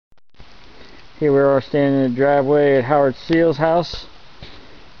Here we are standing in the driveway at Howard Seals' house.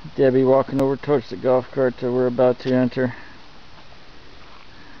 Debbie walking over towards the golf cart that we're about to enter.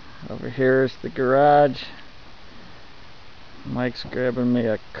 Over here is the garage. Mike's grabbing me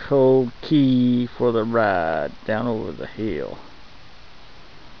a cold key for the ride down over the hill.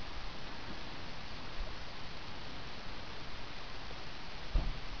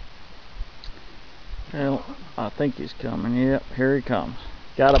 Well, I think he's coming. Yep, here he comes.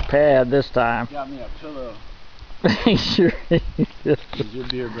 Got a pad this time. Got me a pillow. Sure he does. Is your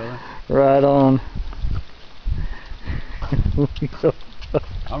beer, brother? Right on.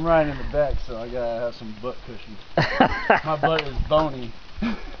 I'm riding in the back, so I gotta have some butt cushion. My butt is bony.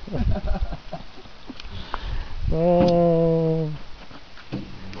 Oh.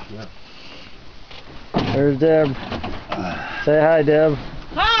 There's Deb. Say hi, Deb.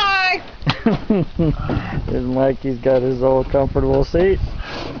 Hi! There's Mike. He's got his old comfortable seat.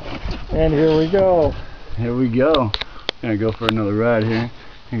 And here we go. Here we go. Gonna go for another ride here.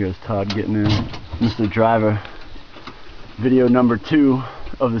 Here goes Todd getting in. Mr. Driver. Video number 2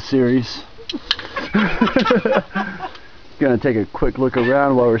 of the series. Gonna take a quick look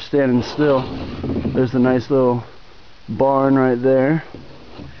around while we're standing still. There's the nice little barn right there.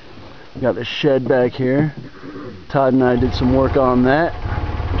 Got the shed back here. Todd and I did some work on that.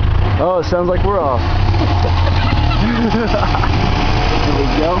 Oh, it sounds like we're off. Here we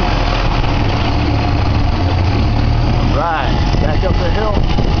go. Alright, back up the hill.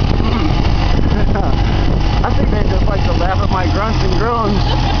 I think they just like to laugh at my grunts and groans.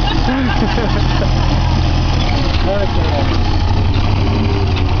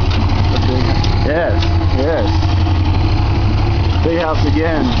 Yes, yes. Big house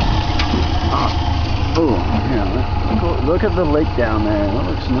again. Oh, yeah. Look at the lake down there. That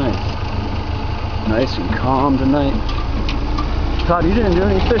looks nice. Nice and calm tonight. Todd, you didn't do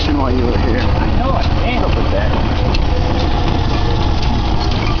any fishing while you were here. I know, I can't. Up with that.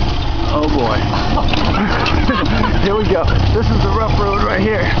 Oh boy. Here we go. This is the rough road right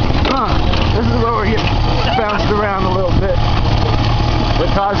here. This is where we're getting bounced around a little bit.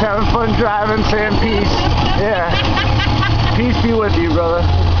 But Todd's having fun driving, saying peace. Yeah. Peace be with you, brother.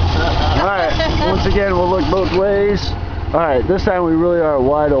 Alright, once again, we'll look both ways. Alright, this time we really are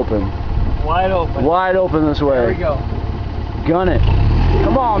wide open. Wide open. Wide open this way. There we go. Gun it.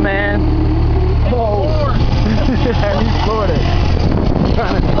 Come on, man. Oh. And he's floored it.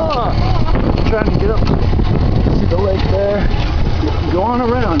 Trying to get up. See the lake there. Go on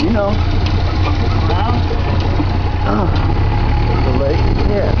around, you know. The lake,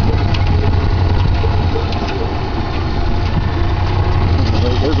 yeah.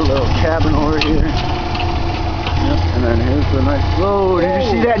 There's a little cabin over here. Yep. And then here's the nice. Whoa, did you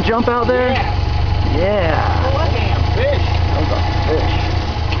see that jump out there? Yeah. Oh, what damn fish. That was a fish.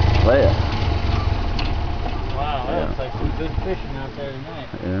 Play it. Wow, that Yeah. looks like some good fishing out there tonight.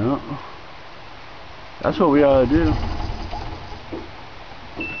 Yeah. That's what we ought to do.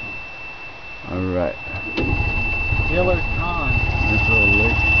 Alright. Dillard Pond. This little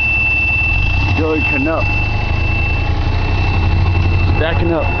lake. Dillard Canuck.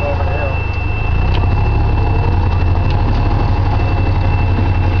 Backing up. Over the hill.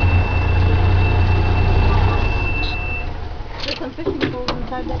 There's some fishing poles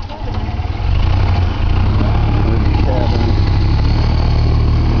inside that cabin. There's the cabin.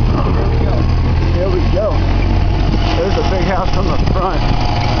 Here we go. There's a big house on the front,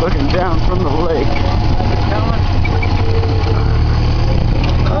 looking down from the lake.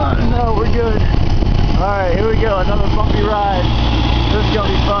 No, we're good. Alright, here we go. Another bumpy ride. This is going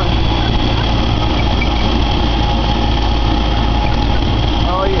to be fun.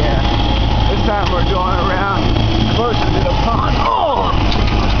 Oh yeah. This time we're going around closer to the pond. Oh!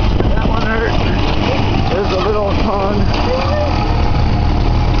 That one hurt. There's a little pond.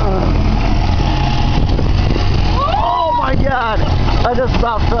 Oh my god! I just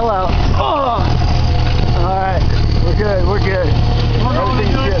about fell out. Oh! Alright. We're good. We're good.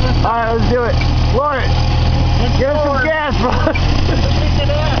 Everything's good. Alright, let's do it. Floor it. Give us some gas, bro.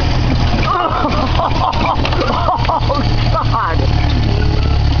 Oh, God.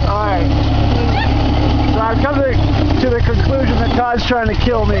 Alright. So I've come to the conclusion that Todd's trying to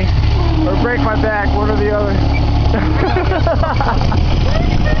kill me. Or break my back, one or the other.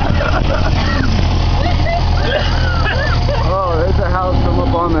 Oh, there's a house from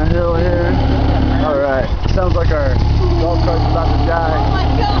up on the hill here. Alright. Sounds like our golf cart's about to die. Oh my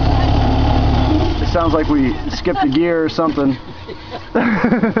God! It sounds like we skipped a gear or something.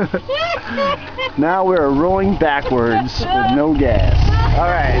 Now we're rolling backwards with no gas.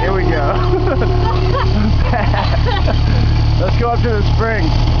 Alright, here we go. Let's go up to the spring.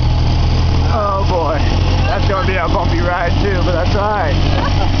 Oh gonna be a bumpy ride too, but that's alright.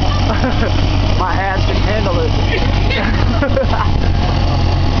 My ass can handle it.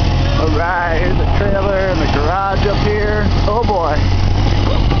 Alright, here's the trailer and the garage up here. Oh boy.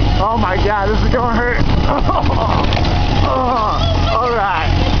 Oh my god, this is gonna hurt. Alright.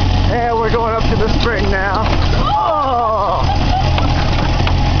 And we're going up to the spring now. Oh!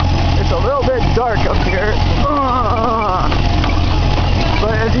 It's a little bit dark up here.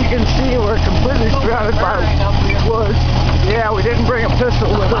 But as you can see, we're completely surrounded by woods. Yeah, we didn't bring a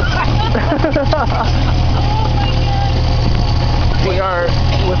pistol with us. We are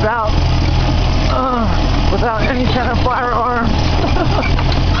without any kind of firearm.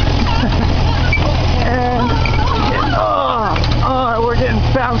 And we're getting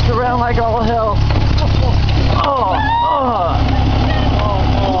bounced around like all hell.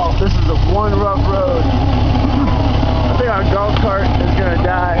 This is a one rough road. I think our golf cart is gonna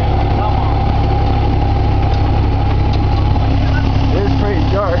die. It is pretty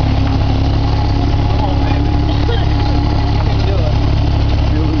dark.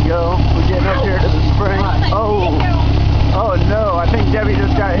 Here we go. We're getting up here to the spring. Oh no, I think Debbie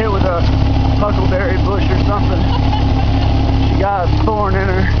just got hit with a huckleberry bush or something. She got a thorn in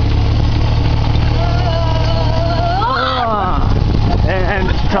her. And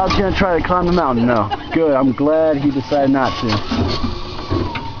Todd's gonna try to climb the mountain. No. Good. I'm glad he decided not to.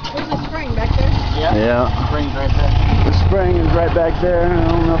 There's a spring back there. Yeah. The spring's right there. The spring is right back there. I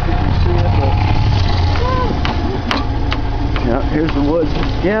don't know if you can see it, but yeah, here's the woods.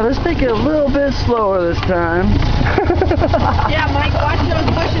 Yeah, let's take it a little bit slower this time. Yeah, Mike, watch those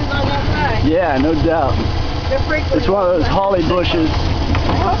bushes on that side. Yeah, no doubt. They're frequently. It's one of those holly bushes.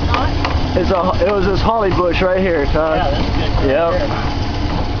 I hope not. It was this holly bush right here, Todd. Yeah, that's good. Yep.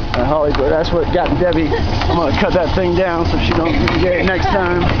 That holly bush. That's what got Debbie. I'm gonna cut that thing down so she don't get it next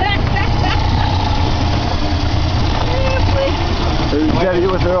time. There's Debbie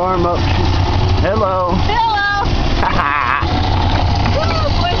with her arm up. Hello. Hello.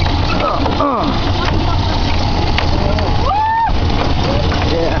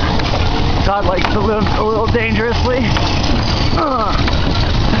 Yeah. Todd likes to live a little dangerously.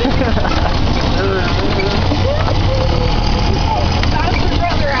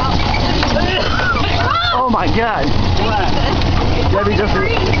 Oh my god. Debbie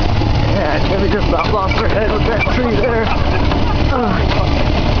just about lost her head with that tree there.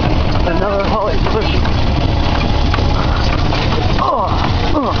 Another holly bush.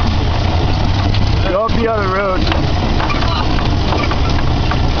 Go up the other road.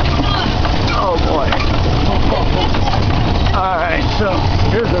 Oh boy. Alright, so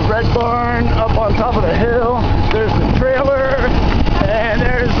here's the red barn up on top of the hill. There's the trailer. And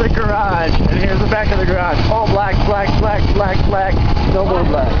there's the garage. And here's the back of the garage. All black, black, black, black, black. No more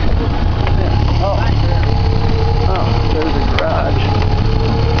black. Oh, there's the garage.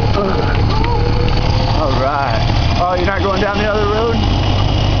 Alright. Oh, you're not going down the other road?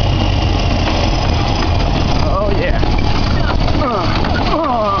 Oh, yeah.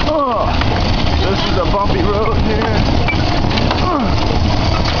 This is a bumpy road here.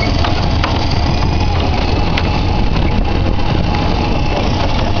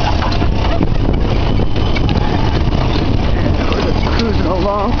 Cruising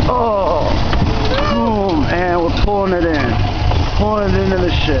along. Boom, and we're pulling it in. Pulling it into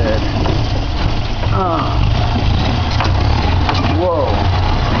the shed. Whoa.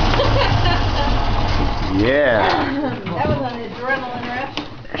 Yeah. That was an adrenaline rush.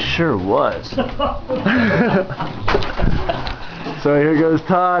 It sure was. So here goes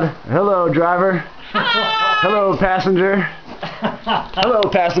Todd. Hello, driver. Hello, passenger. Hello,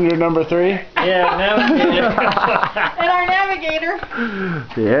 passenger number 3. Yeah, navigator. And our navigator.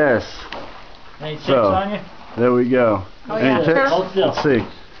 Yes. Any ticks So, on you? there we go. Oh, Any yeah. ticks? Hold still. Let's see.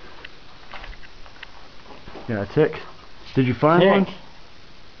 Yeah, a tick. Did you find one? Tick.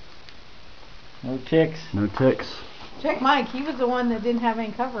 No ticks. No ticks. Check Mike. He was the one that didn't have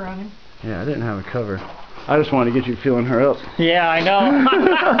any cover on him. Yeah, I didn't have a cover. I just wanted to get you feeling her up. Yeah, I know.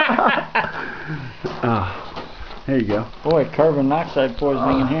 There you go. Boy, carbon monoxide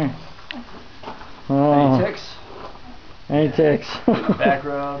poisoning in here. Oh, Any ticks? any ticks. Back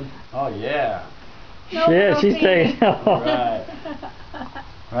road. Oh yeah. No, Shit, no she's pee. taking. Right.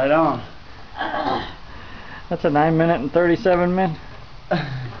 Right on. That's a 9 minute and 37 minutes.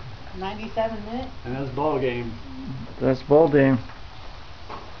 97 minutes. And that's ball game. That's bowl game.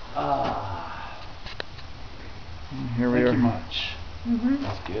 Here we Thank are. you much. Mm-hmm.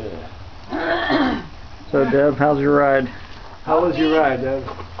 That's good. So Deb, how's your ride? How was your ride, Deb?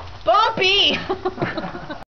 Bumpy.